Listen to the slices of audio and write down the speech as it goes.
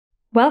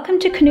Welcome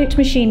to KNUTH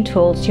Machine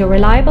Tools, your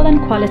reliable and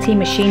quality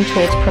machine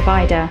tools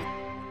provider.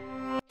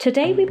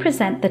 Today we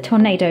present the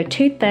Turnado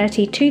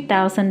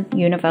 230-2000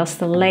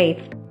 Universal Lathe.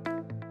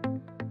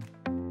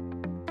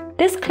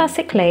 This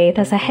classic lathe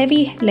has a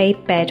heavy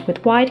lathe bed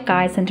with wide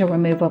guides and a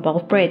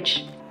removable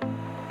bridge.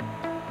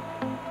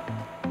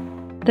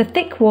 The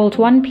thick-walled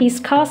one-piece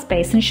cast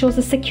base ensures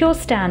a secure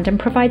stand and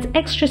provides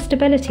extra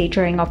stability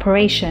during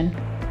operation.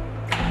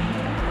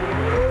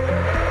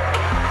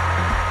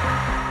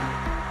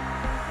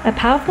 A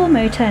powerful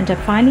motor and a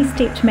finely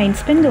steeped main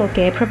spindle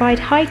gear provide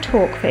high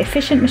torque for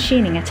efficient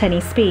machining at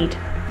any speed.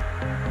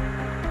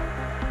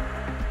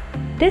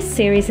 This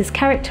series is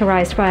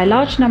characterized by a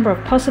large number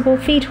of possible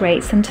feed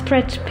rates and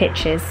thread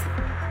pitches.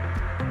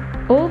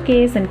 All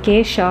gears and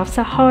gear shafts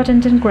are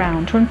hardened and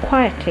ground, run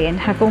quietly and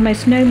have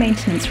almost no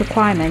maintenance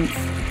requirements.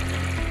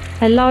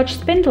 A large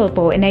spindle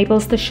bore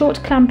enables the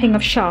short clamping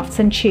of shafts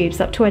and tubes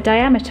up to a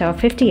diameter of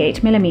 58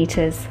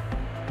 mm.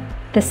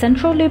 The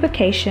central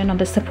lubrication on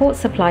the support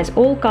supplies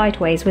all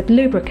guideways with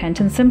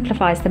lubricant and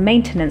simplifies the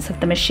maintenance of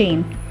the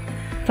machine.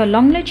 For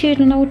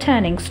longitudinal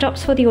turning,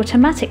 stops for the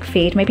automatic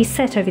feed may be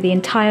set over the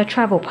entire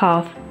travel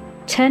path.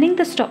 Turning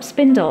the stop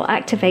spindle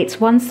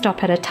activates one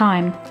stop at a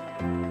time.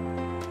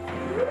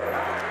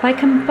 By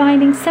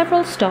combining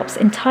several stops,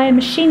 entire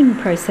machining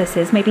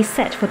processes may be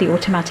set for the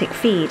automatic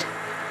feed.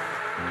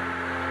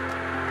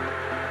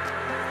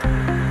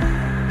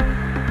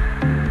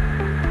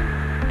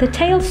 The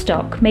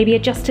tailstock may be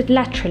adjusted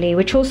laterally,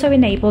 which also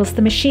enables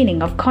the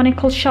machining of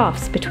conical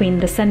shafts between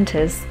the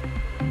centers.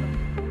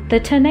 The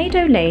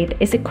Turnado lathe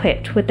is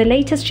equipped with the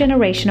latest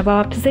generation of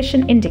our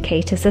position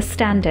indicators as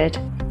standard.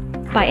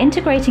 By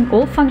integrating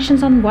all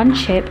functions on one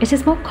chip, it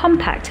is more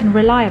compact and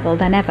reliable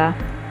than ever.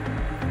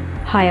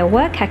 Higher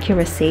work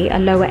accuracy, a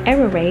lower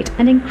error rate,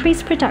 and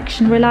increased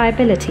production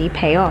reliability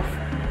pay off.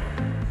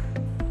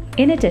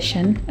 In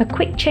addition, a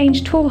quick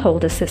change tool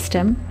holder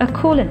system, a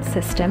coolant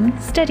system,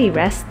 steady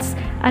rests,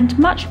 and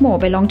much more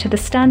belong to the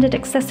standard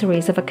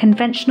accessories of a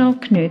conventional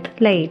KNUTH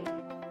lathe.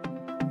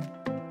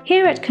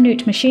 Here at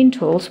KNUTH Machine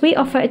Tools, we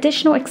offer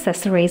additional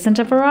accessories and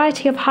a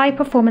variety of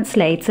high-performance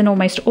lathes in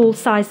almost all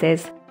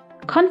sizes.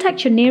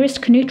 Contact your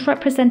nearest KNUTH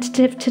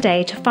representative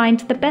today to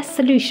find the best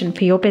solution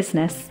for your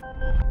business.